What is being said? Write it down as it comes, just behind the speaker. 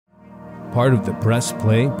part of the Press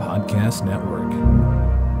Play Podcast Network.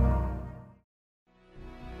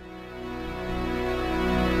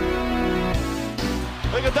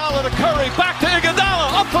 Iguodala to Curry, back to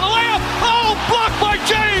Iguodala, up for the layup. Oh, blocked by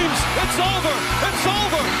James. It's over. It's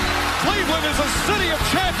over. Cleveland is a city of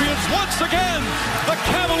champions once again. The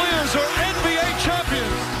Cavaliers are NBA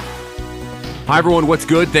champions. Hi, everyone. What's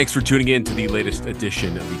good? Thanks for tuning in to the latest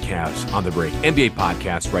edition of the Cavs on the Break NBA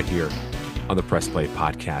podcast right here on the Press Play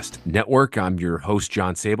Podcast Network. I'm your host,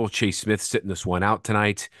 John Sabol. Chase Smith sitting this one out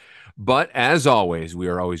tonight. But as always, we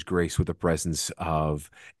are always graced with the presence of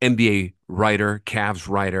NBA writer, Cavs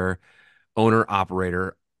writer, owner,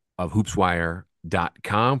 operator of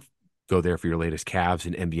hoopswire.com. Go there for your latest Cavs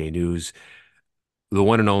and NBA news. The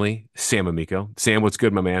one and only Sam Amico. Sam, what's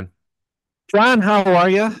good, my man? John, how are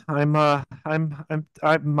you? I'm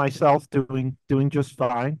myself doing just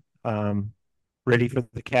fine. Ready for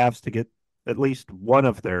the Cavs to get at least one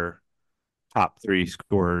of their top three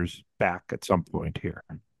scorers back at some point here.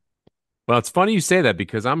 Well, it's funny you say that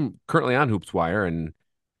because I'm currently on HoopsWire and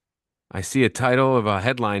I see a title of a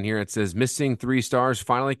headline here. It says, "Missing three stars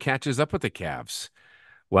finally catches up with the Cavs."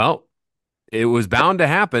 Well, it was bound to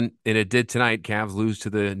happen, and it did tonight. Cavs lose to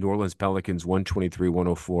the New Orleans Pelicans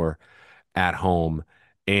 123-104 at home.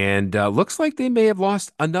 And looks like they may have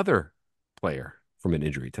lost another player from an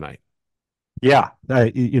injury tonight. Yeah,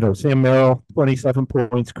 Sam Merrill, 27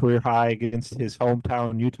 points, career high against his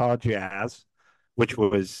hometown Utah Jazz, which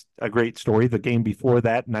was a great story. The game before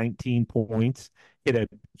that, 19 points, hit a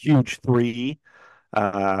huge three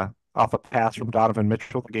off a pass from Donovan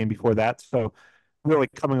Mitchell the game before that. So really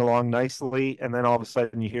coming along nicely. And then all of a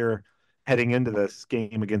sudden you hear heading into this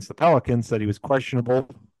game against the Pelicans that he was questionable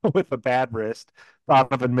with a bad wrist.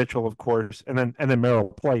 Donovan Mitchell, of course, and then Merrill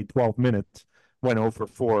played 12 minutes, went 0 for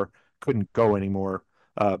 4, couldn't go anymore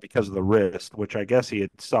because of the wrist, which I guess he had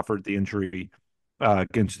suffered the injury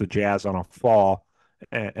against the Jazz on a fall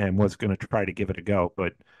and was going to try to give it a go,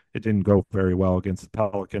 but it didn't go very well against the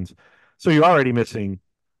Pelicans. So you're already missing,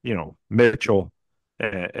 Mitchell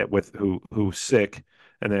with who's sick,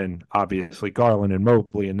 and then obviously Garland and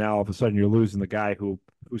Mobley, and now all of a sudden you're losing the guy who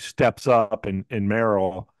steps up in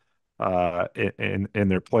Merrill in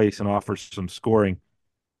their place and offers some scoring.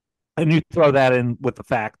 And you throw that in with the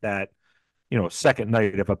fact that, second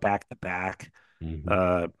night of a back-to-back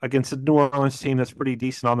against a New Orleans team that's pretty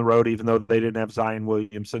decent on the road, even though they didn't have Zion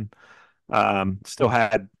Williamson. Still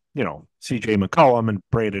had, C.J. McCollum and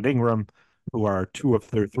Brandon Ingram, who are two of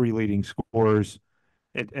their three leading scorers.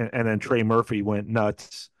 And then Trey Murphy went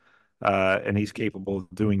nuts, and he's capable of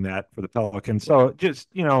doing that for the Pelicans. So just,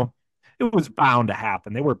 it was bound to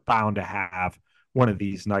happen. They were bound to have one of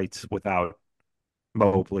these nights without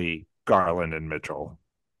Mobley, Garland, and Mitchell.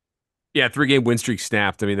 Yeah, 3-game win streak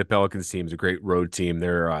snapped. I mean, the Pelicans team is a great road team.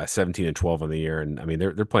 They're 17-12 on the year, and I mean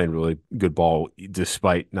they're playing really good ball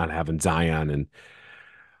despite not having Zion. And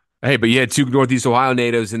hey, but you had two Northeast Ohio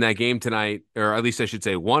natives in that game tonight, or at least I should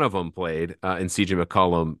say one of them played. In C.J.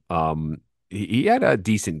 McCollum, he had a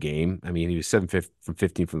decent game. I mean, he was 7 from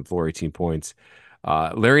 15 from the floor, 18 points.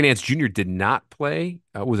 Larry Nance Jr. did not play.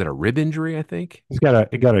 Was it a rib injury? I think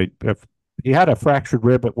he had a fractured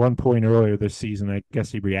rib at one point earlier this season. I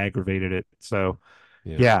guess he re-aggravated it. So,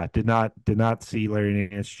 yeah, did not see Larry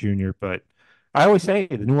Nance Jr. But I always say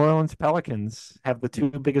the New Orleans Pelicans have the two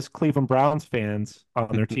biggest Cleveland Browns fans on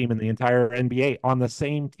their team in the entire NBA on the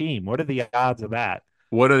same team. What are the odds of that?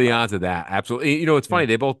 What are the odds of that? Absolutely. It's funny.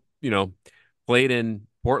 They both, played in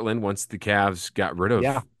Portland once the Cavs got rid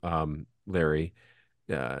of Larry.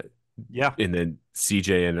 And then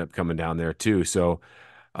CJ ended up coming down there too. So,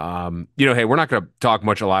 hey, we're not going to talk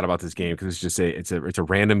a lot about this game because it's a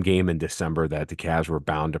random game in December that the Cavs were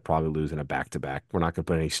bound to probably lose in a back-to-back. We're not going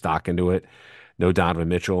to put any stock into it. No Donovan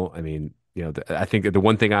Mitchell. I mean, I think the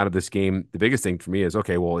one thing out of this game, the biggest thing for me is,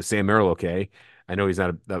 okay, well, is Sam Merrill okay? I know he's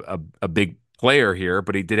not a big player here,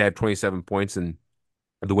 but he did have 27 points in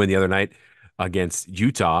the win the other night against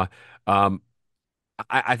Utah.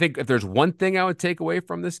 I think if there's one thing I would take away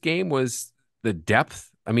from this game was the depth.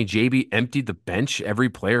 I mean, JB emptied the bench. Every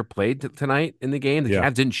player played tonight in the game. The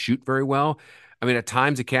Cavs didn't shoot very well. I mean, at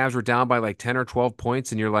times the Cavs were down by like 10 or 12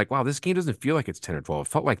 points, and you're like, wow, this game doesn't feel like it's 10 or 12. It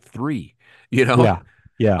felt like 3,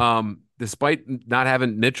 Yeah. Despite not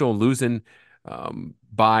having Mitchell losing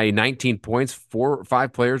by 19 points, 4 or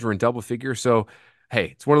 5 players were in double figures. So, hey,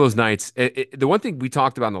 it's one of those nights. The one thing we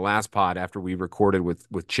talked about in the last pod after we recorded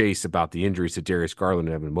with Chase about the injuries to Darius Garland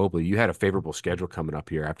and Evan Mobley, you had a favorable schedule coming up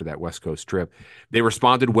here after that West Coast trip. They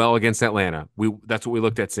responded well against Atlanta. That's what we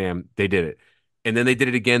looked at, Sam. They did it. And then they did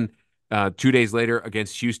it again 2 days later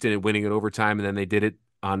against Houston and winning in overtime. And then they did it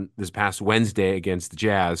on this past Wednesday against the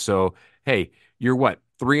Jazz. So, hey, you're what,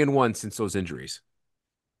 3-1 since those injuries?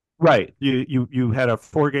 Right. You had a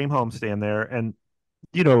 4-game homestand there, and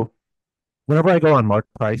you know, whenever I go on Mark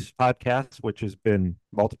Price podcasts, which has been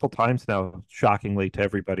multiple times now, shockingly to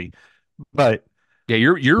everybody, but Yeah,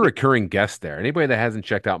 you're a recurring guest there. Anybody that hasn't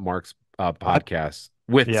checked out Mark's podcast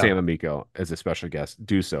with yeah, Sam Amico as a special guest,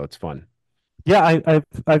 do so. It's fun. yeah,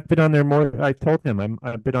 I've been on there more. I told him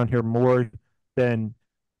I've been on here more than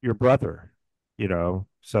your brother,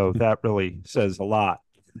 so that really says a lot.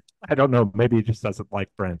 I don't know. Maybe he just doesn't like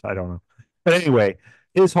Brent. I don't know. But anyway,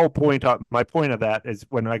 his whole point, my point of that is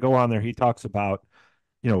when I go on there, he talks about,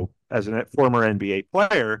 as a former NBA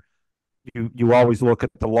player, you always look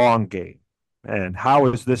at the long game and how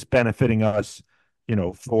is this benefiting us,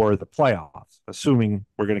 for the playoffs. Assuming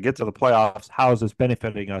we're going to get to the playoffs, how is this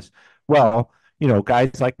benefiting us? Well,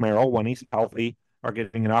 guys like Merrill, when he's healthy, are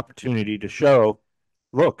getting an opportunity to show,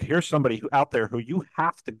 look, here's somebody out there who you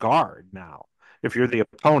have to guard now. If you're the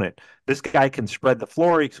opponent, this guy can spread the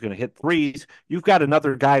floor. He's going to hit threes. You've got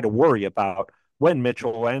another guy to worry about when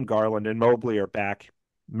Mitchell and Garland and Mobley are back.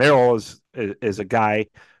 Merrill is a guy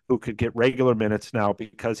who could get regular minutes now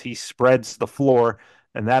because he spreads the floor,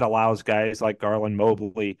 and that allows guys like Garland,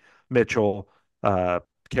 Mobley, Mitchell,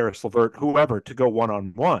 Karis LeVert, whoever, to go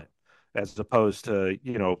one-on-one, as opposed to,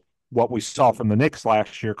 what we saw from the Knicks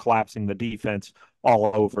last year, collapsing the defense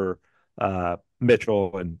all over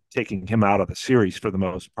Mitchell and taking him out of the series for the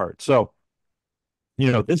most part. So,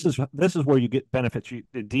 this is where you get benefits.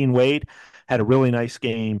 Dean Wade had a really nice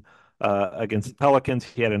game against the Pelicans.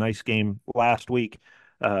 He had a nice game last week.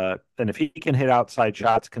 And if he can hit outside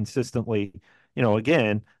shots consistently,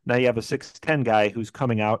 again, now you have a 6'10" guy who's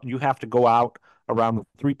coming out, and you have to go out around the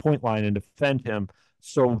 3-point line and defend him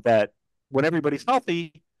so that when everybody's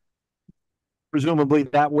healthy, presumably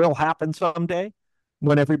that will happen someday.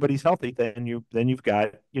 When everybody's healthy, then you've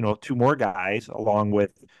got, two more guys along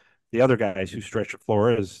with the other guys who stretch the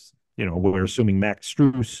floor. As we're assuming Max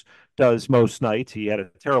Strus does most nights. He had a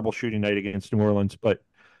terrible shooting night against New Orleans, but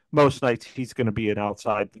most nights he's going to be an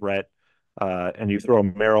outside threat. And you throw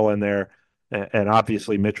Merrill in there, and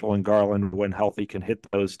obviously Mitchell and Garland, when healthy, can hit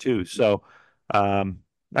those too. So,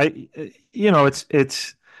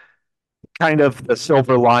 it's kind of the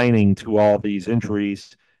silver lining to all these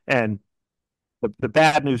injuries. And the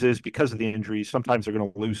bad news is, because of the injuries, sometimes they're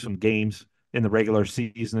going to lose some games in the regular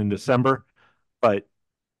season in December. But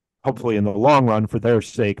hopefully, in the long run, for their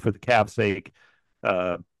sake, for the Cavs' sake,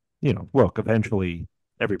 look, eventually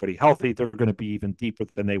everybody healthy, they're going to be even deeper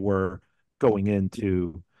than they were going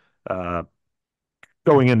into uh,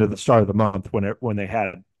 the start of the month when they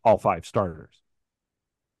had all 5 starters.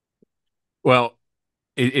 Well,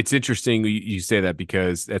 it's interesting you say that,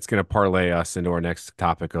 because that's going to parlay us into our next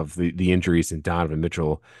topic of the injuries in Donovan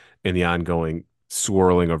Mitchell and the ongoing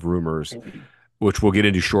swirling of rumors, which we'll get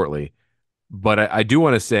into shortly. But I do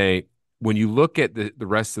want to say, when you look at the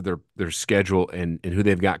rest of their schedule and who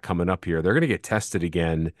they've got coming up here, they're going to get tested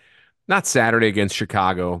again, not Saturday against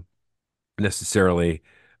Chicago necessarily.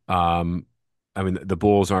 I mean, the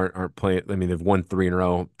Bulls aren't playing. I mean, they've won 3 in a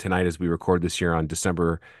row tonight as we record this year on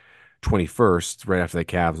December 21st, right after the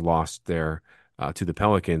Cavs lost there to the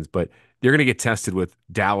Pelicans. But they're going to get tested with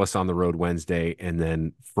Dallas on the road Wednesday, and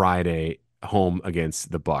then Friday home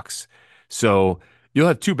against the Bucks. So you'll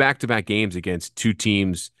have 2 back-to-back games against 2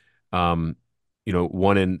 teams, one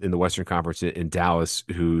in the Western Conference in Dallas,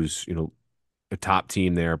 who's, a top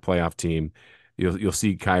team there, playoff team. You'll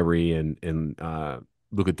see Kyrie and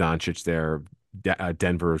Luka Doncic there.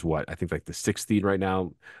 Denver is what I think like the 6th seed right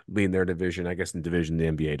now, leading their division. I guess in division the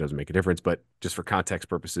NBA doesn't make a difference, but just for context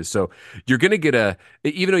purposes. So you're going to get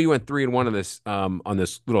even though you went 3-1 on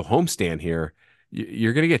this little homestand here,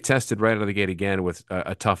 you're going to get tested right out of the gate again with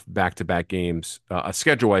a tough back-to-back games,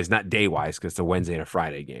 schedule wise, not day wise, because it's a Wednesday and a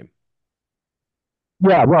Friday game.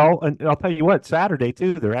 Yeah, well, and I'll tell you what, Saturday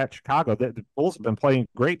too, they're at Chicago. The Bulls have been playing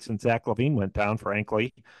great since Zach LaVine went down,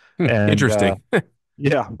 frankly. And Interesting.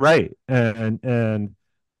 yeah, right. And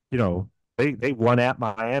they won at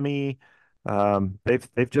Miami.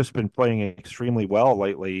 They've just been playing extremely well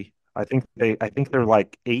lately. I think they're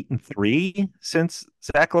like 8-3 since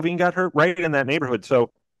Zach LaVine got hurt, right in that neighborhood. So,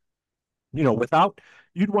 without,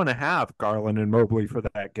 you'd want to have Garland and Mobley for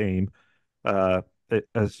that game, uh,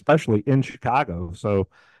 especially in Chicago. So,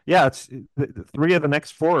 yeah, it's the 3 of the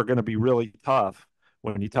next 4 are going to be really tough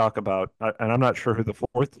when you talk about, and I'm not sure who the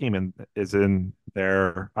 4th team is in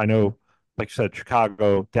there. I know, like you said,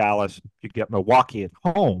 Chicago, Dallas. You get Milwaukee at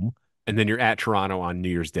home, And then you're at Toronto on New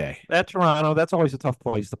Year's Day. at Toronto. That's always a tough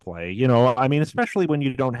place to play. I mean, especially when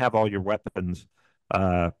you don't have all your weapons.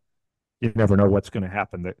 Uh, you never know what's going to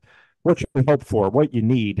happen. What you hope for, what you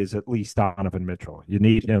need is at least Donovan Mitchell. You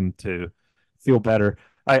need him to feel better.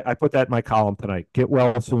 I put that in my column tonight. Get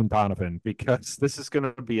well soon, Donovan, because this is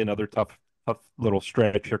going to be another tough little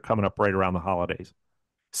stretch here coming up right around the holidays.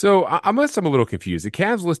 So I'm a little confused. The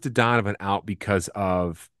Cavs listed Donovan out because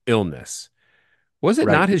of illness. Was it Right.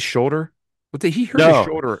 not his shoulder? He hurt his No,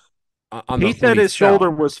 shoulder on the he when said he his shoulder fell.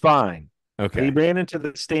 was fine. He Okay. ran into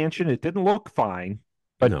the stanchion. It didn't look fine,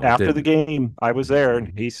 but No, it after the didn't. game, I was there,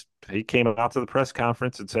 and he came out to the press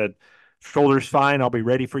conference and said, "Shoulder's fine. I'll be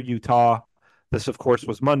ready for Utah." This, of course,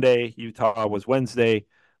 was Monday. Utah was Wednesday.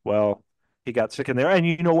 Well, he got sick in there, and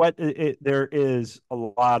you know what? There is a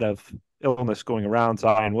lot of illness going around.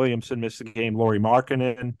 Zion Williamson missed the game. Lauri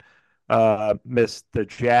Markkanen missed the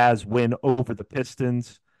Jazz win over the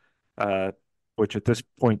Pistons. Which at this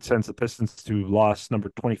point sends the Pistons to loss number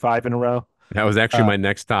 25 in a row. That was actually Uh, my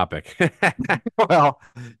next topic. well,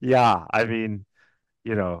 yeah, I mean,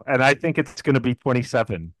 and I think it's going to be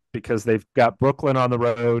 27 because they've got Brooklyn on the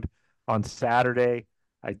road on Saturday.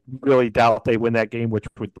 I really doubt they win that game, which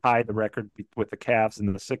would tie the record with the Cavs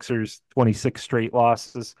and the Sixers, 26 straight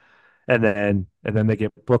losses. And then they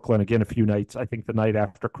get Brooklyn again a few nights. I think the night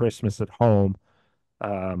after Christmas at home.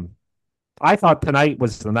 Um, I thought tonight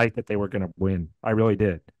was the night that they were going to win. I really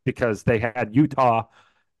did because they had Utah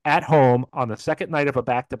at home on the second night of a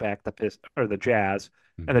back-to-back, the Jazz,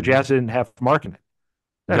 and the Mhm. Jazz didn't have Markkanen.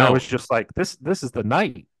 And I was No, just like, this is the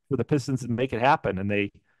night for the Pistons to make it happen, and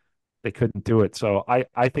they couldn't do it. So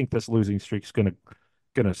I think this losing streak's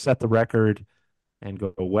gonna set the record and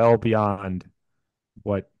go well beyond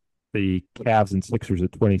what the Cavs and Sixers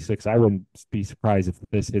at 26. I wouldn't be surprised if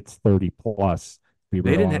this hits 30 plus. To be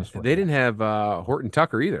real honest with they you. didn't have Horton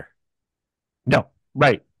Tucker either. No,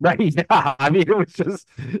 right. Yeah. I mean, it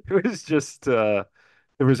was just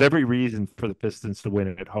there was every reason for the Pistons to win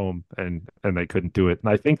it at home and they couldn't do it.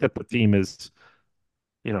 And I think that the team is,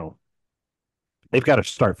 you know, they've got to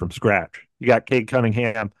start from scratch. You got Cade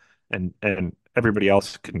Cunningham and everybody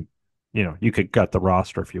else can, you could gut the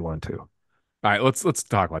roster if you want to. All right, let's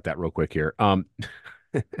talk about that real quick here.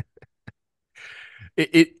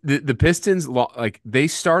 The Pistons like they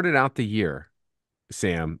started out the year,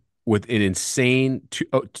 Sam, with an insane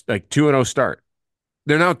 2-0 start.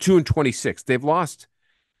 They're now 2-26. They've lost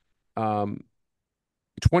um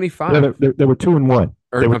 25. They were 2-1.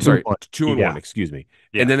 Or They were I'm two and sorry, one. 2-1, Yeah. excuse me.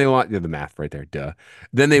 Yeah. And then they lost the math right there, duh.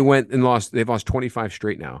 Then they went and lost, they've lost 25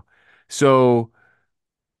 straight now. So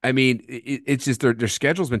I mean, it's just their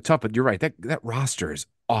schedule's been tough, but you're right. That roster is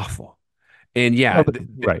awful. And yeah, Oh,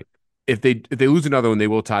 right. if they lose another one, they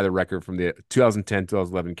will tie the record from the 2010,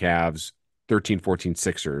 2011 Cavs, 13, 14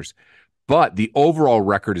 Sixers. But the overall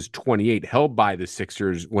record is 28, held by the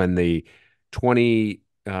Sixers when the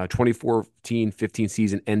 2014-15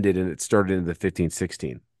 season ended and it started in the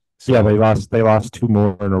 15-16. Yeah, So they lost two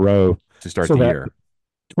more in a row. to start So the that year.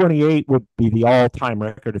 28 would be the all-time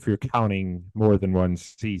record if you're counting more than one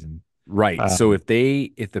season. Right. So Um, if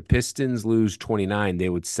the Pistons lose 29, they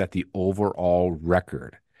would set the overall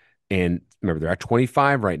record. And remember, they're at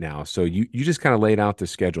 25 right now. So you just kind of laid out the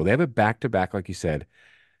schedule. They have it back to back, like you said,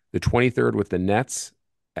 the 23rd with the Nets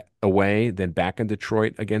away, then back in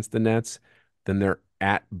Detroit against the Nets. Then they're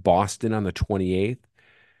at Boston on the 28th.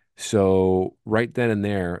 So right then and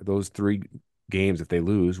there, those three games, if they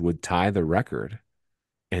lose, would tie the record.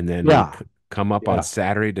 And then they would yeah, come up on yeah.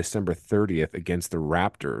 Saturday, December 30th against the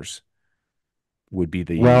Raptors would be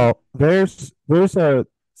the Well, there's a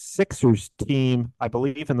Sixers team, I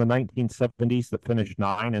believe, in the 1970s that finished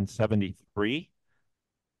 9-73,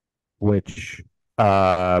 which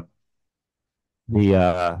uh,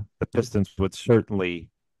 the Pistons would certainly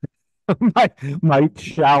might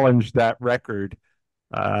challenge that record.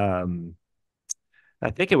 Um, I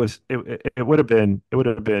think it would have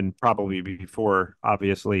been probably before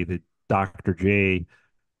obviously the Dr. J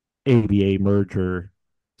ABA merger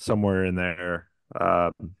somewhere in there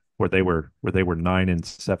where they were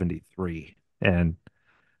 9-73, and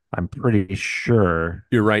I'm pretty sure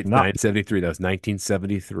You're right, not 973. That was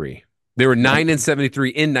 1973. They were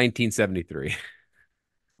 9-73 in 1973.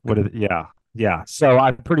 yeah. So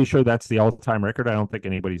I'm pretty sure that's the all-time record. I don't think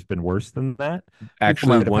anybody's been worse than that. People Actually,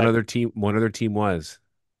 might have had one other team was.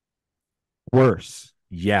 worse.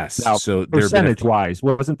 Yes. Now, So there have been percentage wise,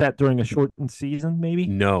 wasn't that during a shortened season? Maybe.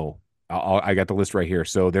 no. I got the list right here.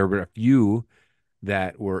 So there were a few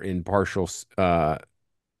that were in partial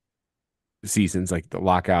seasons, like the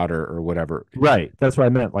lockout or whatever. Right. That's what I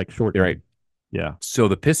meant. Like You're right. shortened. Yeah. So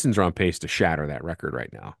the Pistons are on pace to shatter that record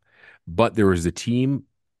right now. But there was a team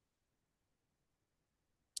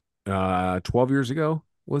 12 years ago,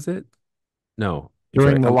 was it? No, I'm sorry.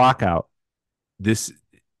 During the lockout. this,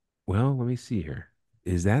 well, let me see here.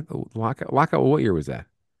 Is that the lockout? Lockout, what year was that?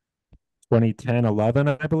 2010, 11,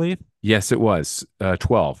 I believe. Yes, it was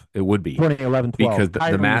 12. It would be 2011, because 12. the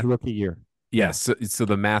Kyrie's math, rookie year. Yeah. yes. So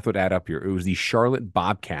the math would add up here. It was the Charlotte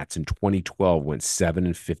Bobcats in 2012 went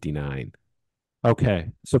 7-59. Okay.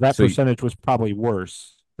 So that So percentage was probably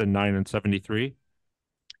worse than 9-73.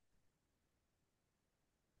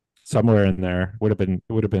 Somewhere in there would have been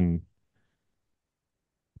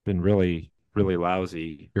really, really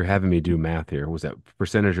lousy. you're having me do math here. Was that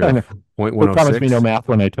percentage I know. of They promised me no 0.106? math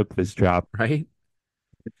when I took this job. Right?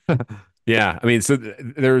 Yeah, I mean, so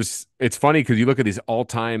it's funny because you look at these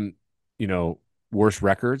all-time, you know, worst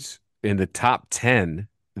records in the top 10,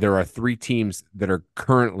 there are three teams that are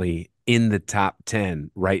currently in the top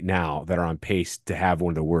 10 right now that are on pace to have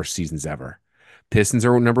one of the worst seasons ever. Pistons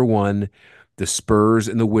are number one. The Spurs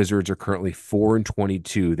and the Wizards are currently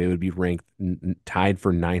 4-22. They would be ranked tied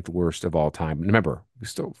for ninth worst of all time. Remember,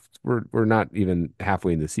 we're not even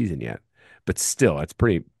halfway in the season yet, but still, it's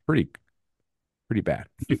pretty bad.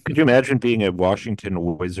 Could you imagine being a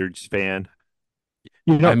Washington Wizards fan?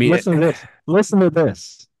 I mean, Listen to this. Listen to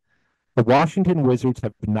this. The Washington Wizards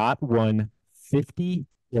have not won 50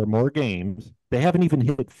 or more games. They haven't even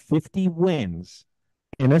hit 50 wins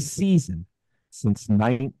in a season since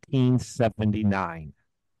 1979.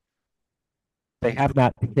 They have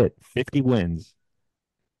not hit 50 wins.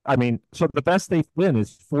 I mean, so the best they've been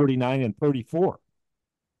is 49-34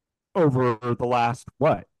 over the last,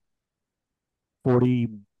 what,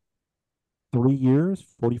 43 years,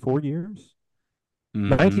 44 years? mhm.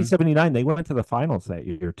 1979, they went to the finals that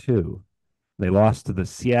year, too. They lost to the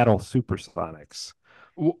Seattle Supersonics.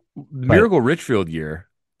 But Miracle Richfield year.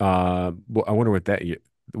 I wonder what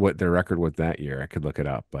their record was that year. I could look it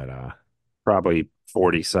up, but probably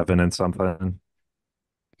 47 and something.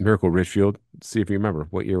 Miracle Richfield. See if you remember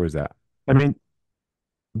what year was that? I mean,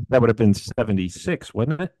 that would have been 76,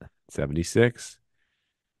 wouldn't it? 76.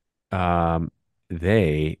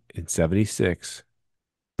 They in 76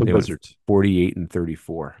 The they went Wizards.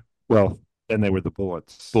 48-34. Well, then they were the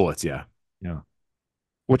Bullets. Bullets, yeah. Yeah.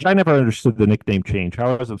 Which I never understood the nickname change.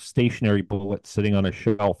 How is a stationary bullet sitting on a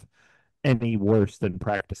shelf any worse than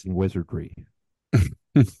practicing wizardry?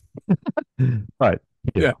 But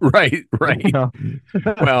Yeah, right, right. know,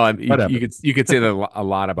 Well, I mean, whatever. you could say that a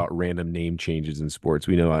lot about random name changes in sports.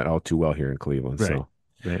 We know that all too well here in Cleveland. Right. So,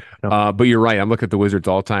 Right. No. but you're right. I'm looking at the Wizards'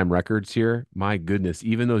 all-time records here. My goodness,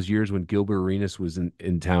 even those years when Gilbert Arenas was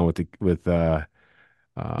in town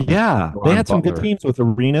Yeah, they Ron had some good Butler, teams with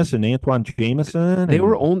Arenas and Antoine Jameson, and they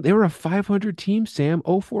were a 500 team. Sam,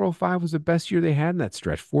 0405 was the best year they had in that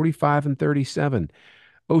stretch. 45-37.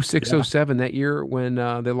 Oh six oh yeah. seven that year when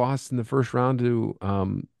they lost in the first round to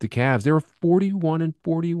the Cavs. They were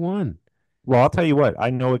 41-41. Well, I'll tell you what. I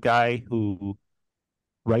know a guy who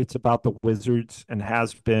writes about the Wizards and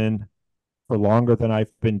has been for longer than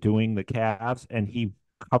I've been doing the Cavs, and he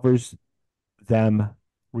covers them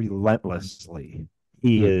relentlessly.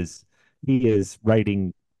 He Hmm. is he is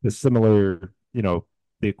writing the similar,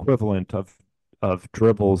 the equivalent of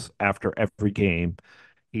dribbles after every game.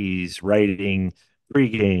 He's writing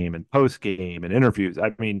pregame and postgame and interviews.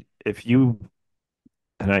 I mean, if you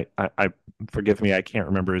and I forgive me, I can't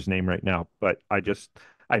remember his name right now, but I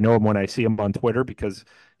know him when I see him on Twitter because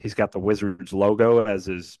he's got the Wizards logo as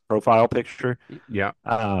his profile picture. Yeah.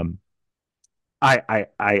 Um, I I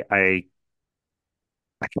I I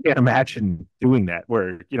I can't imagine doing that.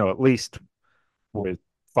 Where at least with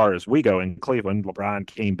far as we go in Cleveland, LeBron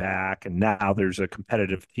came back, and now there's a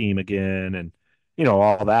competitive team again, and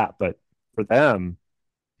all that. But for them,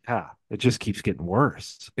 yeah, it just keeps getting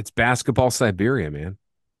worse. It's basketball Siberia, man.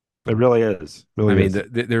 It really is, I really mean, is.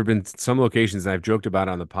 there have been some locations, and I've joked about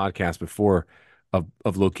it on the podcast before,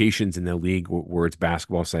 of locations in the league where it's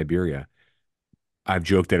basketball Siberia. I've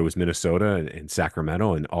joked that it was Minnesota and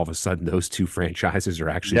Sacramento, and all of a sudden those two franchises are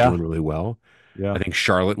actually Yeah, doing really well. I yeah, think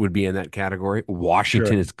Charlotte would be in that category. sure.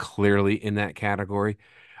 Washington is clearly in that category.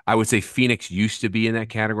 I would say Phoenix used to be in that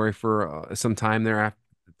category for some time there after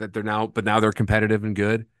that but now they're competitive and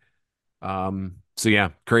good. So yeah,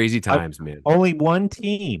 crazy I, times, man. only one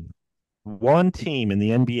team in the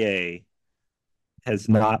NBA has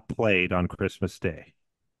not played on Christmas Day.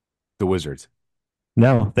 The Wizards.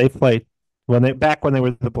 No, they played when they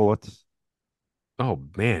were the Bullets. Oh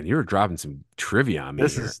man, you're dropping some trivia on me This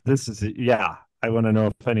here. is this is yeah. I want to know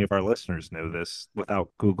if any of our listeners know this without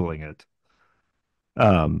Googling it.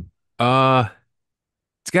 Um, Uh,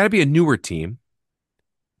 it's got to be a newer team.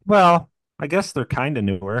 well, I guess they're kind of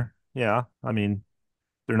newer. Yeah, I mean,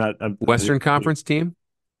 they're not. Western Conference team.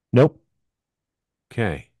 Nope.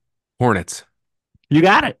 Okay. Hornets. You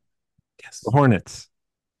got it. Yes. The Hornets.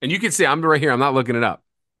 And you can see I'm right here. I'm not looking it up.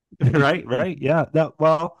 Right. Yeah.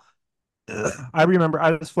 I remember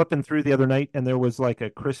I was flipping through the other night and there was like a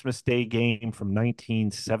Christmas Day game from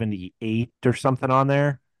 1978 or something on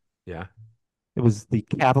there. Yeah. It was the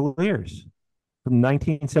Cavaliers from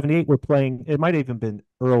 1978 were playing. It might have even been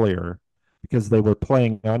earlier because they were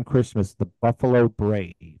playing on Christmas the Buffalo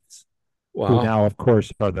Braves, who now, of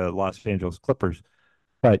course, are the Los Angeles Clippers.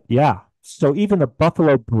 But yeah, so even the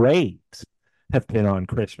Buffalo Braves have been on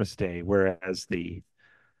Christmas Day, whereas the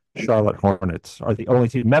Charlotte Hornets are the only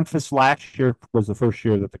team. Memphis last year was the first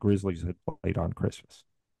year that the Grizzlies had played on Christmas.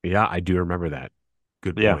 Yeah, I do remember that.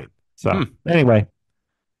 Good point. So anyway,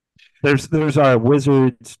 there's our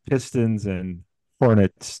Wizards, Pistons, and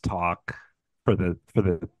Hornets talk for the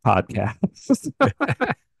podcast.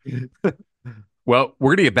 Well, we're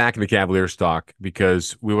going to get back into Cavaliers talk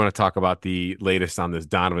because we want to talk about the latest on this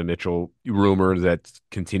Donovan Mitchell rumor that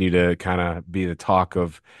continue to kind of be the talk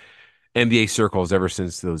of NBA circles ever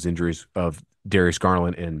since those injuries of Darius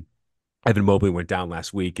Garland and Evan Mobley went down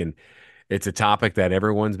last week. And it's a topic that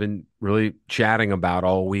everyone's been really chatting about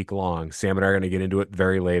all week long. Sam and I are going to get into it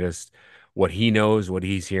very latest, what he knows, what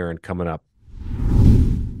he's hearing coming up.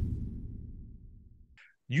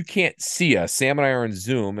 You can't see us. Sam and I are on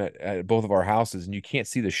Zoom at both of our houses, and you can't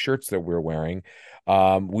see the shirts that we're wearing.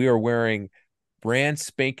 We are wearing brand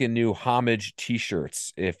spanking new homage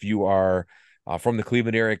T-shirts. If you are from the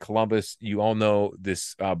Cleveland area, Columbus, you all know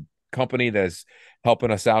this company that's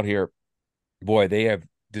helping us out here. Boy, they have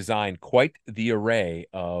designed quite the array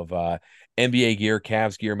of NBA gear,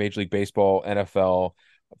 Cavs gear, Major League Baseball, NFL,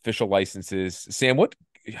 official licenses. Sam, what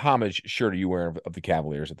homage shirt are you wearing of the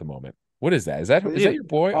Cavaliers at the moment? What is that? Is that your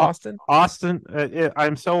boy, Austin? Austin,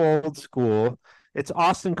 I'm so old school. It's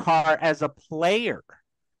Austin Carr as a player,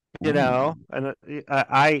 know, and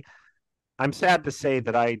I'm sad to say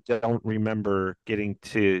that I don't remember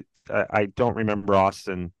I don't remember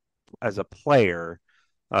Austin as a player,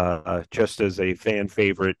 just as a fan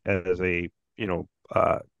favorite, as a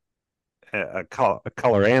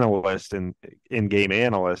color analyst and in-game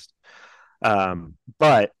analyst.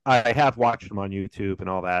 But I have watched him on YouTube and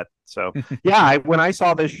all that. So yeah, when I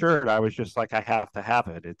saw this shirt, I was just like, I have to have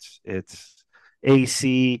it. It's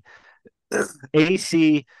AC,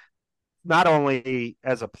 not only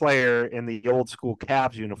as a player in the old school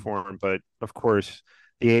Cavs uniform, but of course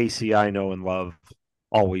the AC I know and love,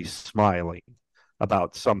 always smiling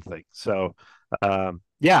about something. So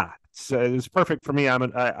yeah, it's perfect for me.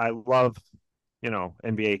 I love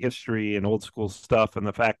NBA history and old school stuff, and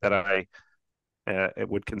the fact that I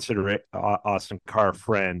would consider it Austin Carr a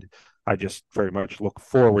friend. I just very much look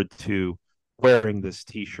forward to wearing this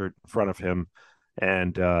T-shirt in front of him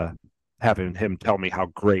and having him tell me how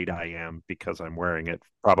great I am because I'm wearing it,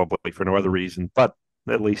 probably for no other reason, but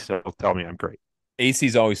at least he'll tell me I'm great.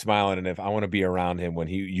 AC's always smiling, and if I want to be around him when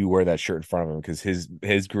you wear that shirt in front of him, because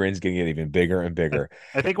his grin's gonna get even bigger and bigger.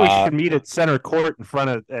 I think we should meet at center court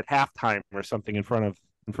at halftime or something in front of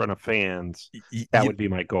fans. That would be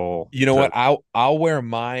my goal. You know what? I'll wear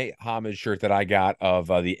my homage shirt that I got of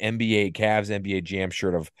the NBA Cavs NBA Jam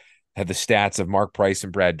shirt had the stats of Mark Price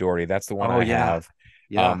and Brad Daugherty. That's the one I have.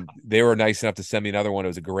 Yeah. They were nice enough to send me another one. It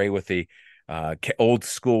was a gray with the old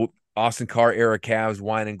school Austin Carr era Cavs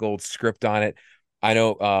wine and gold script on it. I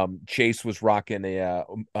know Chase was rocking a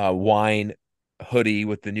wine hoodie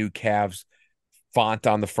with the new Cavs font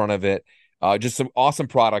on the front of it. Just some awesome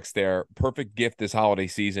products there. Perfect gift this holiday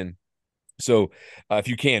season. So if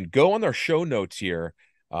you can, go on our show notes here,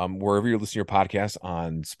 wherever you're listening to your podcast,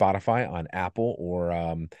 on Spotify, on Apple, or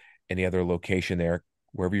any other location there,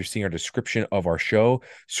 wherever you're seeing our description of our show,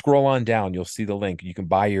 scroll on down. You'll see the link. You can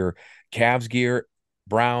buy your Cavs gear,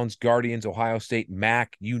 Browns, Guardians, Ohio State,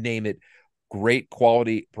 MAC, you name it. Great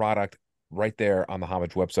quality product right there on the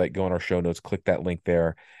Homage website. Go on our show notes, click that link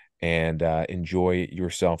there, and enjoy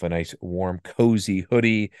yourself a nice, warm, cozy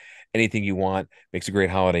hoodie. Anything you want. Makes a great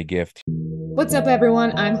holiday gift. What's up,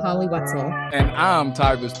 everyone? I'm Holly Wetzel. And I'm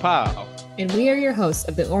Tyvis Powell. And we are your hosts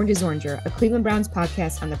of The Orange is Oranger, a Cleveland Browns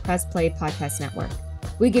podcast on the Press Play Podcast Network.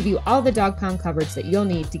 We give you all the dog pound coverage that you'll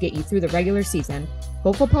need to get you through the regular season,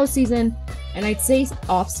 hopeful postseason, and I'd say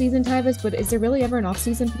off-season, Tyvis, but is there really ever an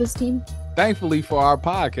off-season for this team? Thankfully for our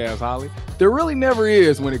podcast, Holly, there really never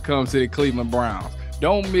is when it comes to the Cleveland Browns.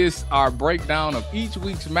 Don't miss our breakdown of each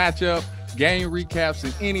week's matchup, game recaps,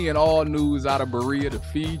 and any and all news out of Berea to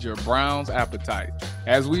feed your Browns appetite.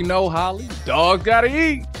 As we know, Holly, dogs gotta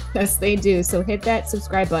eat. Yes, they do. So hit that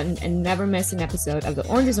subscribe button and never miss an episode of the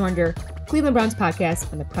Orange is Oranger, Cleveland Browns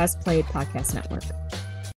podcast on the Press Play Podcast Network.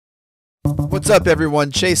 What's up,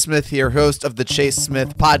 everyone? Chase Smith here, host of the Chase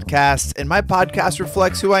Smith Podcast, and my podcast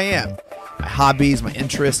reflects who I am. my hobbies, my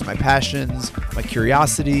interests, my passions, my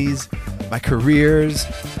curiosities, my careers,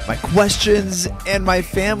 my questions, and my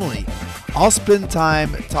family. I'll spend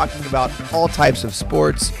time talking about all types of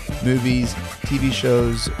sports, movies, TV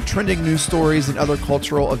shows, trending news stories, and other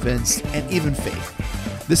cultural events, and even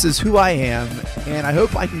faith. This is who I am, and I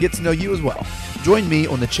hope I can get to know you as well. Join me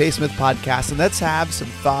on the Chase Smith Podcast, and let's have some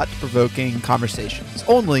thought-provoking conversations,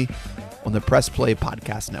 only on the Press Play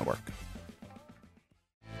Podcast Network.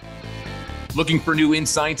 Looking for new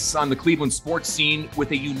insights on the Cleveland sports scene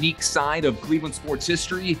with a unique side of Cleveland sports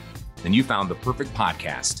history? Then you found the perfect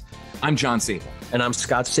podcast. I'm John Sabol. And I'm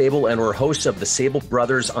Scott Sabol, and we're hosts of the Sabol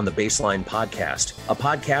Brothers on the Baseline podcast, a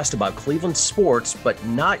podcast about Cleveland sports, but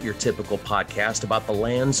not your typical podcast about the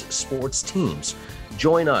land's sports teams.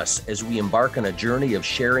 Join us as we embark on a journey of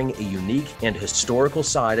sharing a unique and historical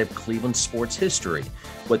side of Cleveland sports history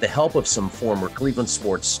with the help of some former Cleveland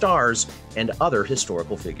sports stars and other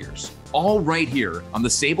historical figures. All right here on the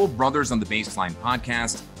Sabol Brothers on the Baseline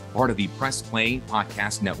podcast, part of the Press Play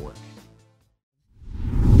Podcast Network.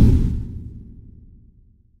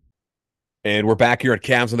 And we're back here at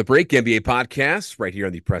Cavs on the Break, NBA podcast, right here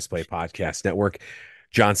on the Press Play Podcast Network.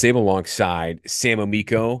 John Sabol alongside Sam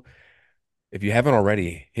Amico. If you haven't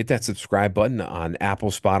already, hit that subscribe button on Apple,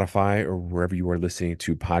 Spotify, or wherever you are listening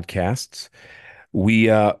to podcasts. We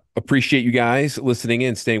appreciate you guys listening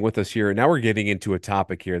in, staying with us here. Now we're getting into a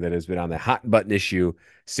topic here that has been on the hot button issue,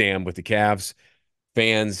 Sam, with the Cavs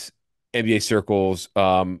fans, NBA circles,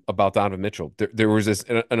 about Donovan Mitchell. There was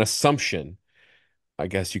an assumption, I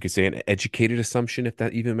guess you could say an educated assumption, if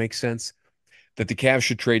that even makes sense, that the Cavs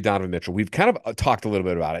should trade Donovan Mitchell. We've kind of talked a little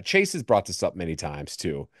bit about it. Chase has brought this up many times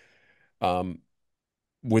too.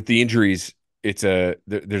 With the injuries, they're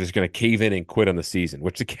just going to cave in and quit on the season,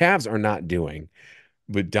 which the Cavs are not doing.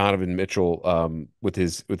 With Donovan Mitchell, with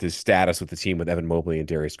his status with the team with Evan Mobley and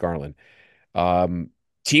Darius Garland,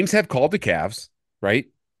 teams have called the Cavs, right?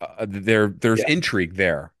 There's intrigue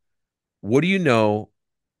there. What do you know?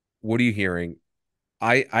 What are you hearing?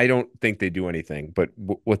 I don't think they do anything, but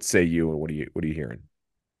what say you, and what are you hearing?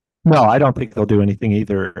 No, I don't think they'll do anything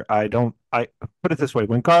either. I put it this way: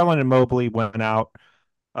 when Garland and Mobley went out,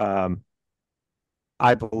 I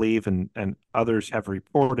believe, and others have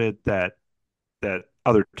reported that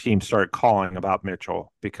other teams started calling about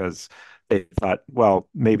Mitchell because they thought, well,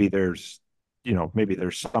 maybe there's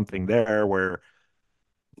something there where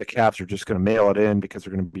the Cavs are just going to mail it in because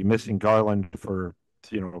they're going to be missing Garland for,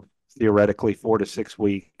 theoretically 4 to 6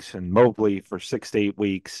 weeks and Mobley for 6 to 8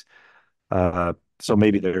 weeks. So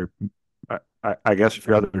maybe I guess if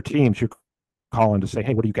you're other teams, you're calling to say,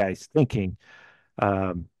 hey, what are you guys thinking?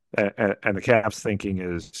 And the Cavs thinking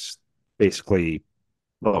is basically,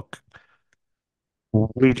 look,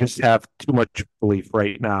 we just have too much belief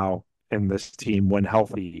right now in this team when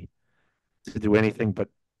healthy to do anything but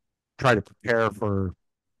try to prepare for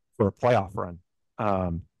a playoff run.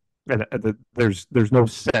 There's no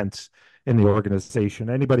sense in the organization.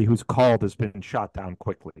 Anybody who's called has been shot down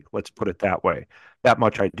quickly. Let's put it that way. That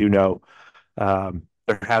much I do know.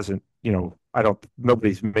 There hasn't,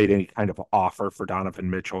 nobody's made any kind of offer for Donovan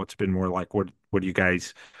Mitchell. It's been more like, what do you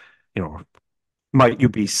guys, might you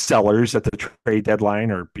be sellers at the trade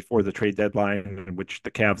deadline or before the trade deadline, in which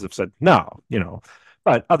the Cavs have said no,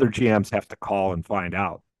 but other GMs have to call and find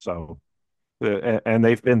out. So, and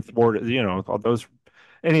they've been thwarted,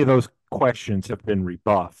 any of those questions have been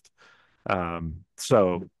rebuffed.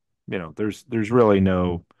 So, there's really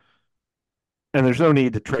there's no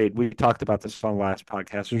need to trade. We talked about this on the last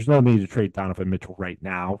podcast. There's no need to trade Donovan Mitchell right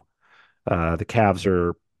now. The Cavs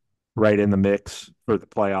are right in the mix for the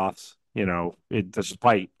playoffs,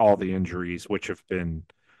 despite all the injuries, which have been,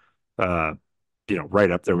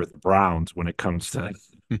 right up there with the Browns when it comes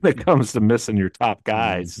to missing your top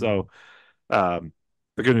guys. So,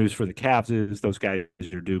 the good news for the Cavs is those guys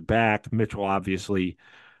are due back. Mitchell, obviously,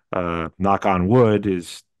 knock on wood,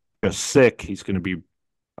 is just sick. He's going to be,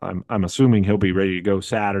 I'm assuming he'll be ready to go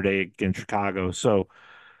Saturday against Chicago. So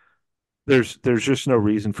there's just no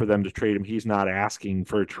reason for them to trade him. He's not asking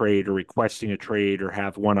for a trade or requesting a trade or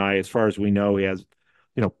have one eye. As far as we know, he has,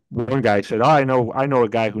 one guy said, I know a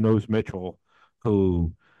guy who knows Mitchell,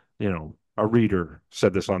 who, a reader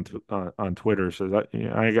said this on Twitter, says,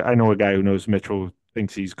 I know a guy who knows Mitchell,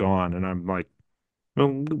 thinks he's gone. And I'm like, well,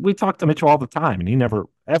 we talk to Mitchell all the time, and he never,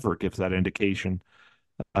 ever gives that indication.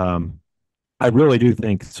 I really do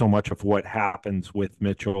think so much of what happens with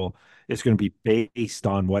Mitchell is going to be based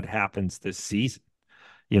on what happens this season.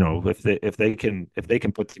 If the Cavs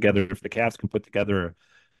can put together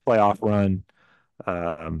a playoff run,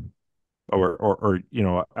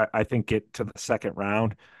 I think get to the second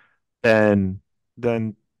round, then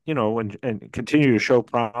and continue to show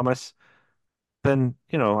promise, then,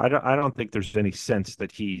 I don't think there's any sense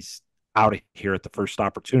that he's out of here at the first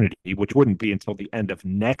opportunity, which wouldn't be until the end of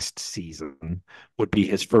next season would be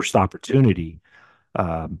his first opportunity.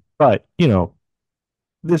 But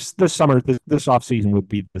this summer, this offseason would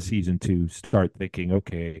be the season to start thinking,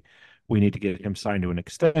 okay, we need to get him signed to an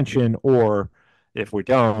extension, or if we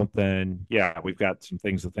don't, then yeah, we've got some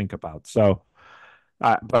things to think about. So,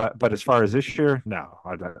 but as far as this year, no,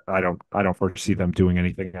 I don't foresee them doing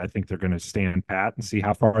anything. I think they're going to stand pat and see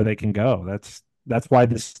how far they can go. That's why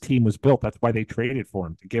this team was built. That's why they traded for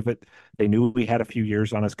him, to give it. They knew he had a few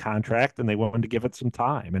years on his contract, and they wanted to give it some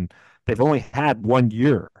time. And they've only had 1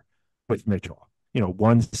 year with Mitchell,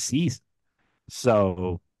 one season.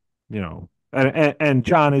 So, and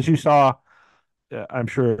John, as you saw, I'm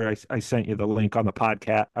sure I sent you the link on the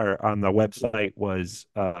podcast or on the website, was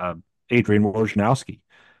Adrian Wojnarowski.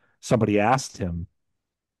 Somebody asked him,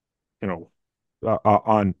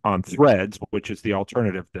 on Threads, which is the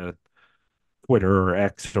alternative to Twitter or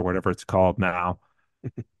X or whatever it's called now.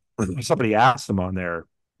 Somebody asked him on there,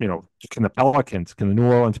 can the New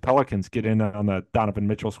Orleans Pelicans get in on the Donovan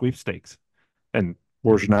Mitchell sweepstakes? And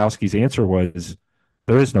Wojnarowski's answer was,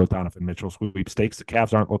 there is no Donovan Mitchell sweepstakes. The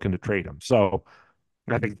Cavs aren't looking to trade him. So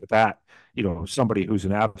I think that, somebody who's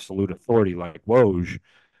an absolute authority like Woj,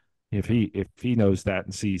 if he knows that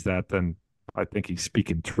and sees that, then I think he's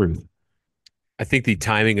speaking truth. I think the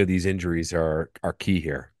timing of these injuries are key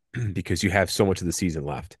here because you have so much of the season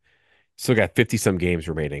left. Still got 50 some games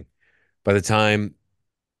remaining. By the time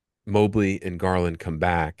Mobley and Garland come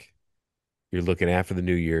back, you're looking after the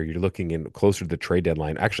new year. You're looking in closer to the trade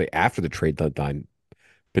deadline, actually after the trade deadline,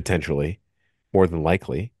 potentially, more than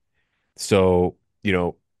likely. So,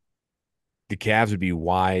 the Cavs would be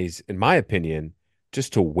wise, in my opinion,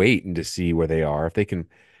 just to wait and to see where they are. If they can,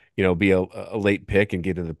 be a late pick and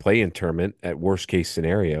get into the play-in tournament at worst case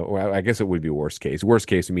scenario, or I guess it would be worst case. Worst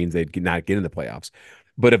case means they'd not get in the playoffs.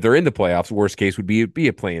 But if they're in the playoffs, worst case would be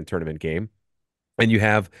a play-in tournament game, and you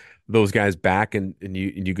have those guys back, and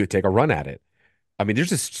you could take a run at it. I mean, there's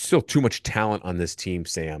just still too much talent on this team,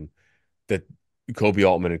 Sam, that Kobe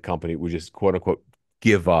Altman and company would just quote unquote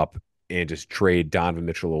give up and just trade Donovan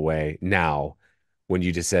Mitchell away now, when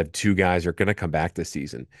you just have two guys are going to come back this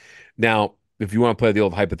season. Now, if you want to play the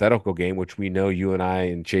old hypothetical game, which we know you and I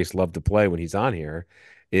and Chase love to play when he's on here,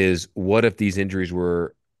 is what if these injuries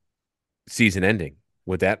were season ending?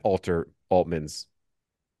 Would that alter Altman's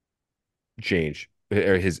change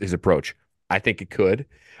or his approach? I think it could.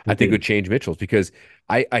 I think it would change Mitchell's, because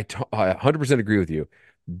I 100% agree with you.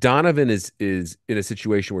 Donovan is in a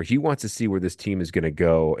situation where he wants to see where this team is going to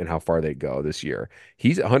go and how far they go this year.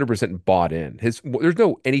 He's 100% bought in. There's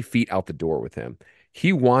no any feet out the door with him.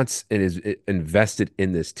 He wants and is invested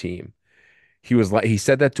in this team. He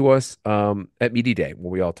said that to us at Media Day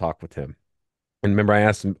when we all talked with him. And remember, I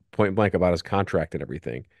asked him point blank about his contract and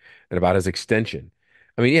everything, and about his extension.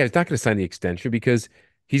 I mean, yeah, he's not going to sign the extension because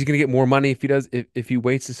he's going to get more money if he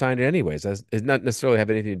waits to sign it anyways. It's not necessarily have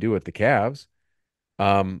anything to do with the Cavs.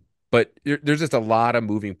 But there's just a lot of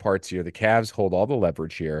moving parts here. The Cavs hold all the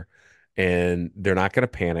leverage here, and they're not going to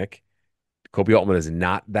panic. Kobe Altman is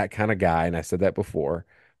not that kind of guy, and I said that before,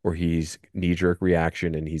 where he's knee-jerk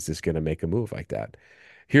reaction and he's just going to make a move like that.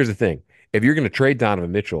 Here's the thing. If you're going to trade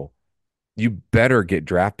Donovan Mitchell, you better get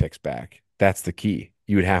draft picks back. That's the key.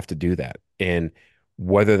 You would have to do that. And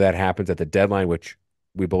whether that happens at the deadline, which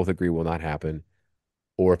we both agree will not happen,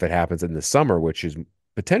 or if it happens in the summer, which is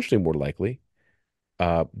potentially more likely,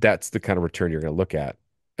 that's the kind of return you're going to look at,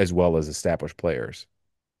 as well as established players.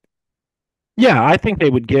 Yeah, I think they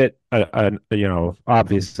would get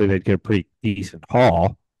obviously they'd get a pretty decent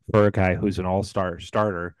haul for a guy who's an all-star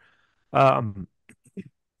starter. But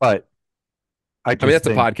I mean, that's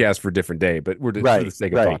a podcast for a different day, but we're just for the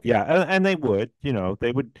sake of talking. Yeah, and they would,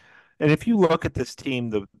 they would. And if you look at this team,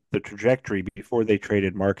 the trajectory before they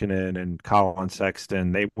traded Markkanen and Colin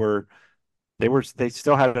Sexton, they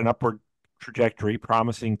still had an upward trajectory,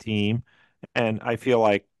 promising team. And I feel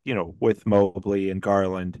like, with Mobley and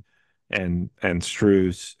Garland and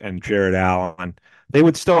Strus and Jared Allen, they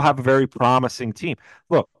would still have a very promising team.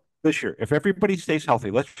 Look, this year, if everybody stays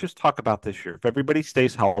healthy, let's just talk about this year. If everybody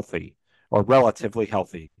stays healthy or relatively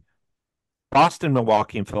healthy, Boston,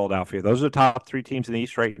 Milwaukee, and Philadelphia, those are the top three teams in the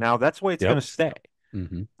East right now. That's the way it's going to stay.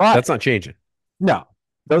 Mm-hmm. That's not changing. No,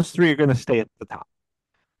 those three are going to stay at the top.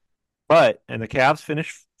 And the Cavs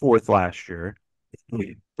finished fourth last year.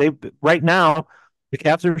 Right now, the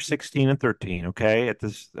Cavs are 16-13. Okay, at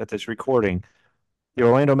this recording, the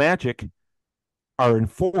Orlando Magic are in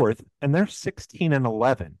fourth, and they're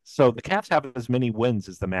 16-11. So the Cavs have as many wins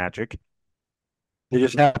as the Magic. They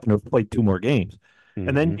just happen to have played 2 more games.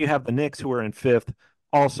 And then Mm-hmm. you have the Knicks, who are in 5th,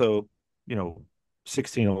 also,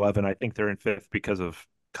 16-11. I think they're in 5th because of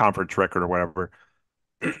conference record or whatever.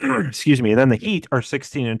 Excuse me. And then the Heat are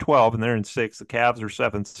 16-12, and they're in 6th. The Cavs are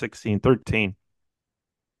 7th, 16-13.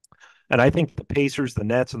 And I think the Pacers, the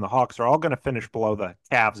Nets, and the Hawks are all going to finish below the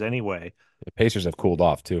Cavs anyway. The Pacers have cooled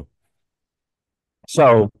off too.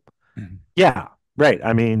 So, yeah, right.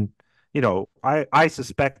 I mean, I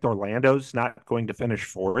suspect Orlando's not going to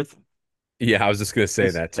finish 4th. Yeah, I was just going to say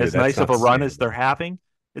that too. As That's nice of a not run as they're having,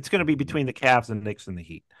 it's going to be between the Cavs and Knicks and the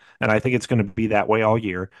Heat. And I think it's going to be that way all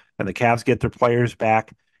year. And the Cavs get their players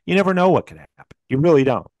back. You never know what can happen. You really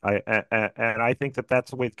don't. And I think that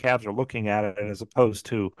that's the way the Cavs are looking at it, as opposed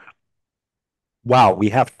to, wow, we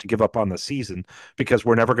have to give up on the season because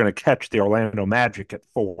we're never going to catch the Orlando Magic at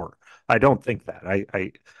 4. I don't think that.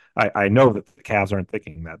 I know that the Cavs aren't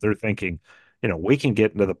thinking that. They're thinking, we can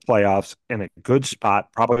get into the playoffs in a good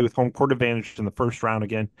spot, probably with home court advantage in the first round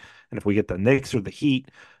again. And if we get the Knicks or the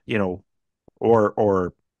Heat,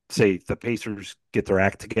 or say the Pacers get their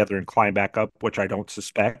act together and climb back up, which I don't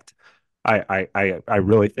suspect, I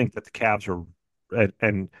really think that the Cavs are,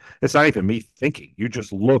 and it's not even me thinking. You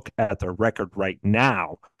just look at their record right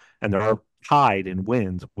now, and they're tied in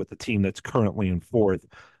wins with the team that's currently in 4th.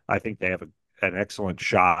 I think they have an excellent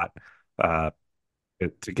shot to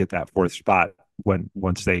get that 4th spot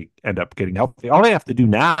once they end up getting healthy. All they have to do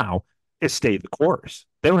now is stay the course.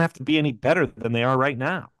 They don't have to be any better than they are right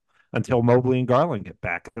now until Mobley and Garland get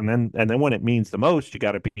back. And then when it means the most, you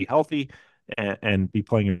got to be healthy and be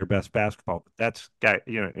playing your best basketball. But that's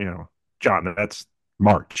John, that's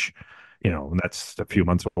March, and that's a few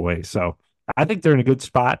months away. So I think they're in a good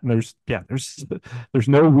spot. And there's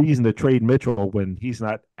no reason to trade Mitchell when he's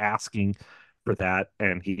not asking for that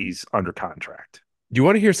and he's under contract. Do you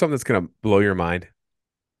want to hear something that's going to blow your mind?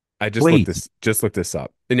 I just looked this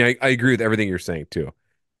up, and I agree with everything you're saying too.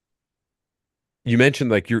 You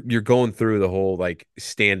mentioned like you're going through the whole like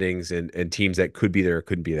standings and teams that could be there or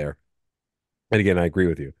couldn't be there. And again, I agree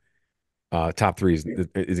with you. Top 3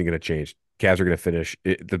 isn't going to change. Cavs are going to finish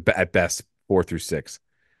at best 4 through 6.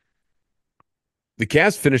 The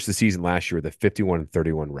Cavs finished the season last year with a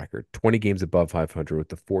 51-31 record, 20 games above 500 with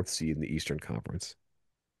the 4th seed in the Eastern Conference.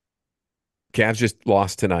 Cavs just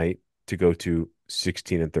lost tonight to go to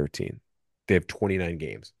 16-13. They have 29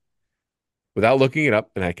 games. Without looking it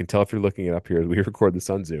up, and I can tell if you're looking it up here as we record this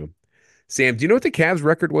on Zoom. Sam, do you know what the Cavs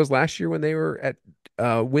record was last year when they were at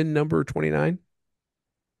win number 29?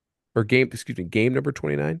 Or game number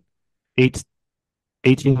 29?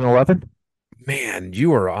 18-11? Man,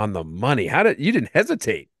 you are on the money. You didn't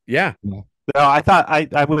hesitate? Yeah. No, I thought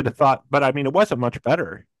I would have thought, but I mean, it wasn't much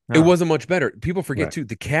better. It wasn't much better. People forget too.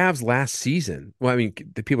 The Cavs last season. Well, I mean,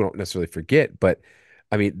 the people don't necessarily forget, but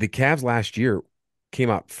I mean, the Cavs last year came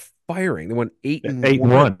out firing. They won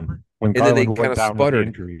 8-1 when and then they Garland kind of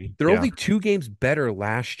sputtered. They're Yeah. only 2 games better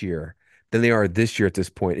last year than they are this year at this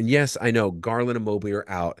point. And yes, I know Garland and Mobley are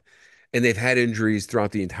out, and they've had injuries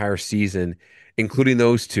throughout the entire season, including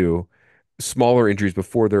those 2 smaller injuries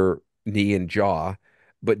before their knee and jaw.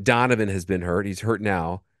 But Donovan has been hurt. He's hurt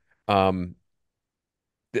now. I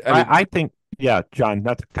think, John,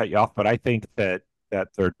 not to cut you off, but I think that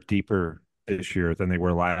they're deeper this year than they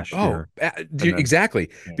were last year. Exactly.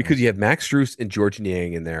 Because you have Max Strus and George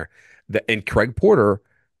Niang in there, and Craig Porter.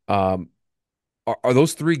 Are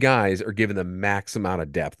those 3 guys are given the max amount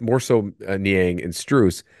of depth, more so Niang and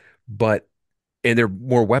Strus, and they're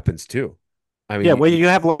more weapons too. I mean, you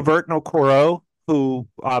have LeVert and Okoro, who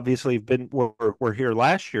obviously were here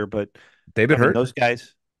last year, but they've been hurt. Those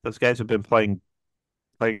guys have been playing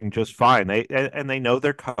just fine. They know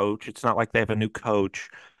their coach. It's not like they have a new coach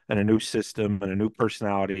and a new system and a new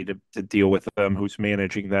personality to deal with them, who's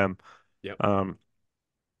managing them. Yep.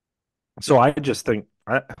 So I just think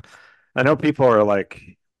I know people are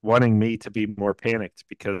like wanting me to be more panicked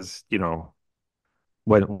because,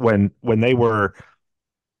 when they were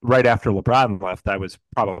right after LeBron left, I was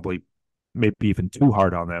probably maybe even too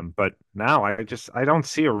hard on them. But now I don't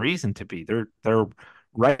see a reason to be. They're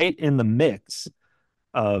right in the mix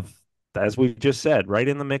of, as we just said, right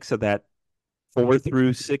in the mix of that 4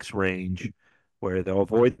 through 6 range where they'll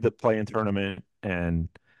avoid the play-in tournament and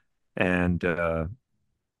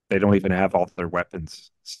they don't even have all their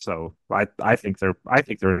weapons. So I think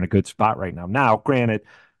they're in a good spot right now. Now, granted,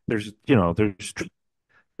 there's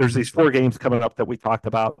these 4 games coming up that we talked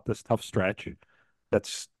about, this tough stretch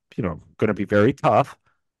that's going to be very tough.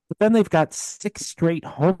 But then they've got 6 straight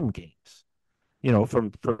home games.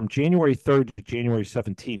 from January 3rd to January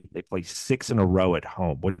 17th, they play 6 in a row at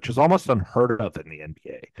home, which is almost unheard of in the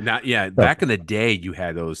NBA. Not yeah. So, Back in the day, you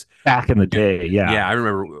had those. back in the day, Yeah, yeah. I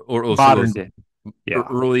remember. Or so Modern those day, yeah.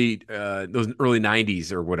 those early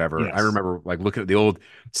 '90s or whatever. I Yes. remember like looking at the old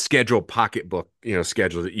schedule pocketbook,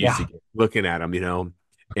 schedules that you used Yeah. to get, looking at them,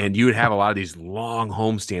 and you would have a lot of these long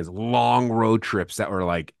homestands, long road trips that were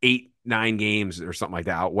like 8, 9 games or something like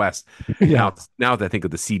that out west. Yeah. Now that I think of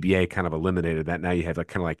the CBA kind of eliminated that. Now you have like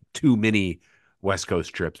kind of like too many West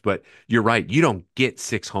Coast trips. But you're right, you don't get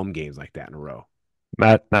 6 home games like that in a row.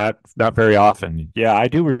 Not very often. Yeah, I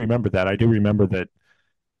do remember that. I do remember that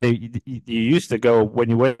you used to go when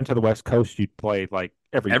you went to the West Coast, you'd play like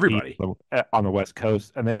every team Everybody. on the West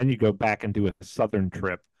Coast, and then you go back and do a Southern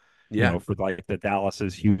trip, Yeah. for like the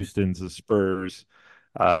Dallases, Houstons, the Spurs,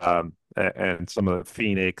 and some of the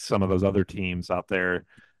Phoenix, some of those other teams out there,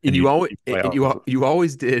 And you play and all. you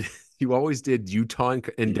always did you always did Utah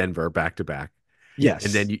and Denver back to back. And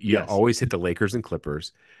then Yes, you yes. always hit the Lakers and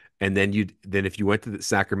Clippers. And then if you went to the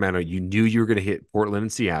Sacramento, you knew you were going to hit Portland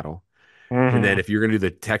and Seattle. And then Mhm. if you're going to do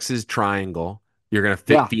the Texas Triangle, you're going to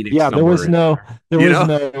fit Yeah, Phoenix yeah. somewhere in there. There You was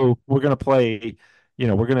know? no. We're gonna play.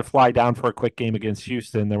 We're gonna fly down for a quick game against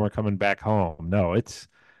Houston, then we're coming back home. No, it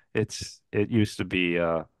used to be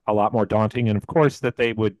a lot more daunting, and of course that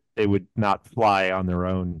they would not fly on their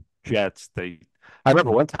own jets. I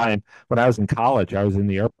remember one time when I was in college, I was in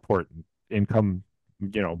the airport, and in come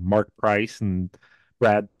Mark Price and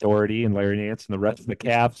Brad Doherty and Larry Nance and the rest of the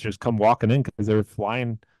Cavs just come walking in because they were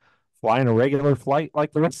flying a regular flight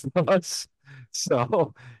like the rest of us.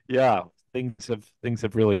 So yeah, things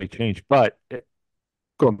have really changed. But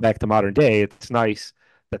going back to modern day, it's nice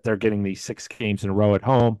that they're getting these 6 games in a row at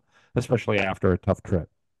home, especially after a tough trip.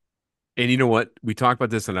 And you know what? We talked about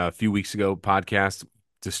this on a few weeks ago podcast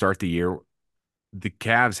to start the year. The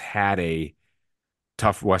Cavs had a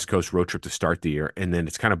tough West Coast road trip to start the year, and then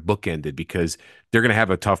it's kind of bookended because they're going to have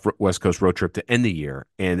a tough West Coast road trip to end the year,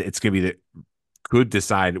 and it's going to be could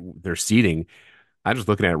decide their seeding. I'm just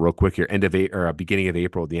looking at it real quick here. End of or beginning of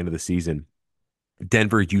April, at the end of the season.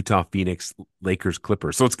 Denver, Utah, Phoenix, Lakers,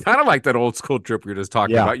 Clippers. So it's kind of like that old school trip we were just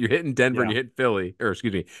talking Yeah. about. You're hitting Denver and Yeah. you hit Philly, or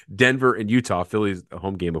excuse me, Denver and Utah. Philly's a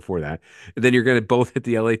home game before that. And then you're going to both hit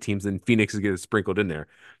the LA teams, and Phoenix is getting sprinkled in there.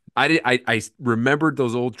 I remembered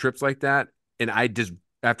those old trips like that. And I just,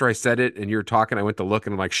 after I said it and you were talking, I went to look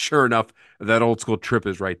and I'm like, sure enough, that old school trip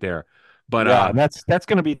is right there. But Yeah, and that's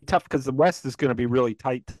going to be tough because the West is going to be really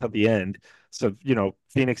tight to the end. So,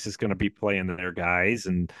 Phoenix is going to be playing their guys,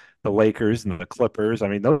 and the Lakers and the Clippers. I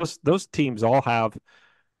mean, those teams all have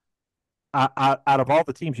out of all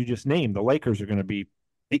the teams you just named, the Lakers are going to be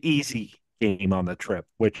the easy game on the trip,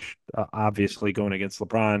 which obviously going against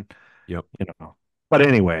LeBron, yep. But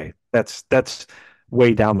anyway, that's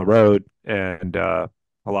way down the road, and a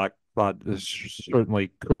lot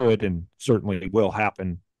certainly could and certainly will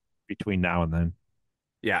happen between now and then.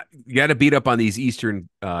 Yeah, you got to beat up on these Eastern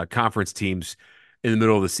Conference teams in the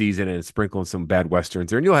middle of the season and sprinkle in some bad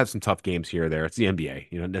Westerns there, and you'll have some tough games here or there. It's the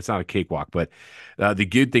NBA, that's not a cakewalk. But the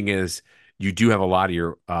good thing is you do have a lot of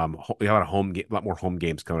your you have a lot more home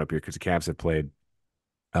games coming up here because the Cavs have played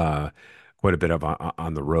quite a bit of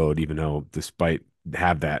on the road, even though despite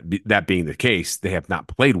that being the case, they have not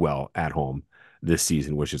played well at home this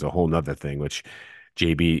season, which is a whole nother thing, which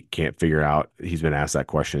JB can't figure out. He's been asked that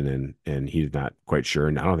question and he's not quite sure.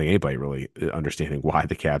 And I don't think anybody really understanding why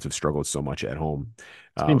the Cavs have struggled so much at home.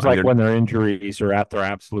 Seems like when their injuries are at their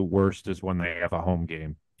absolute worst is when they have a home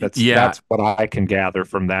game. That's what I can gather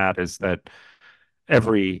from that, is that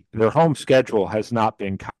their home schedule has not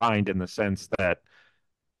been kind in the sense that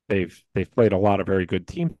they've played a lot of very good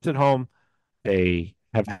teams at home. They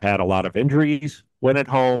have had a lot of injuries when at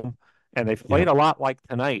home, and they've played a lot like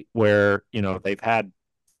tonight, where they've had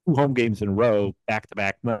 2 home games in a row,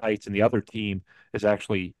 back-to-back nights, and the other team is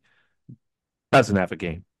actually doesn't have a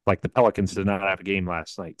game. Like the Pelicans did not have a game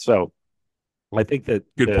last night. So I think that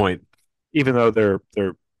good point. Even though they're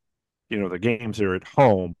the games are at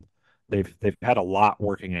home, they've had a lot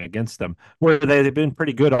working against them, where they've been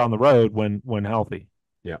pretty good on the road when healthy.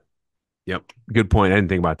 Yep. Good point. I didn't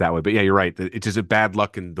think about it that way. But yeah, you're right. It's just a bad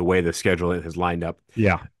luck in the way the schedule has lined up.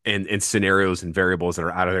 Yeah. And scenarios and variables that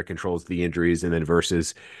are out of their controls, the injuries, and then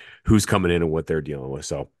versus who's coming in and what they're dealing with.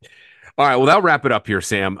 So, all right. Well, that'll wrap it up here,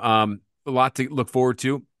 Sam. A lot to look forward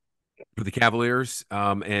to for the Cavaliers.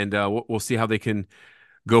 And we'll see how they can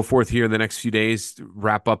go forth here in the next few days,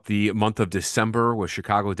 wrap up the month of December with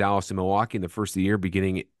Chicago, Dallas, and Milwaukee in the first of the year,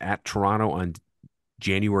 beginning at Toronto on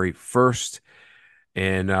January 1st.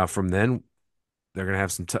 And from then, they're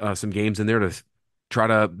going to have some games in there to try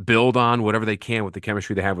to build on whatever they can with the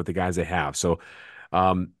chemistry they have with the guys they have. So,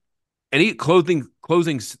 any closing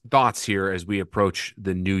thoughts here as we approach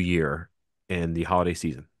the new year and the holiday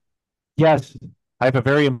season? Yes, I have a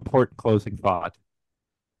very important closing thought.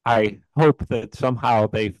 I hope that somehow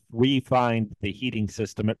they refined the heating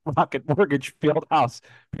system at Rocket Mortgage Fieldhouse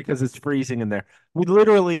because it's freezing in there. We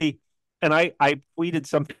literally, and I tweeted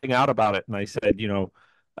something out about it, and I said,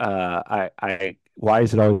 why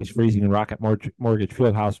is it always freezing in Rocket Mortgage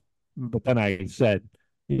Fieldhouse? But then I said,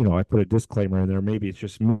 I put a disclaimer in there. Maybe it's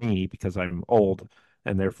just me because I'm old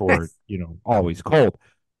and therefore, always cold.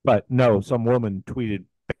 But no, some woman tweeted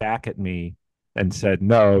back at me and said,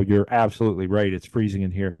 no, you're absolutely right. It's freezing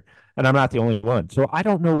in here. And I'm not the only one. So I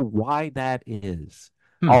don't know why that is.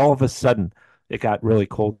 All of a sudden, it got really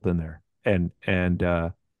cold in there. And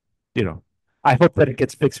I hope that it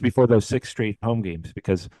gets fixed before those 6 straight home games,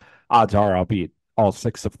 because odds are I'll beat all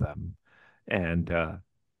 6 of them. And I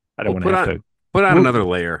don't want to have to put on another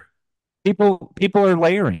layer. People are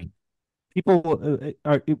layering. People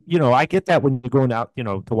are, I get that when you're going out,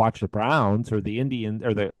 to watch the Browns or the Indians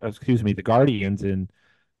or the Guardians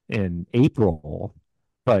in April.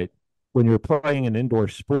 But when you're playing an indoor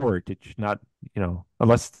sport, it's not,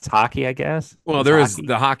 unless it's hockey, I guess. Well,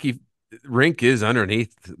 the hockey rink is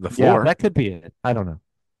underneath the floor. Yeah, that could be it. I don't know.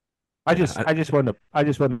 I just wanted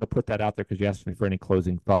to put that out there because you asked me for any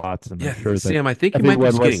closing thoughts, and I'm sure that Sam, I think you might be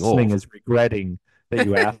getting old. Is regretting that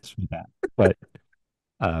you asked me that. But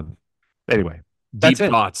anyway, deep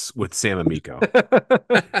thoughts with Sam Amico.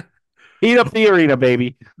 Heat up the arena,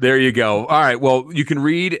 baby. There you go. All right. Well, you can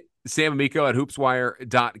read Sam Amico at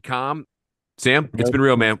hoopswire.com. Sam, it's been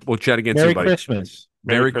real, man. We'll chat again soon, buddy.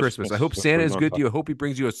 Merry Christmas. I hope Santa is good to you. I hope he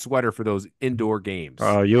brings you a sweater for those indoor games.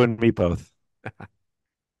 Oh, you and me both.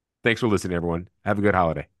 Thanks for listening, everyone. Have a good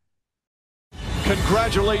holiday.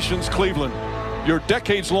 Congratulations, Cleveland. Your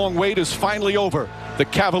decades-long wait is finally over. The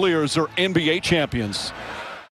Cavaliers are NBA champions.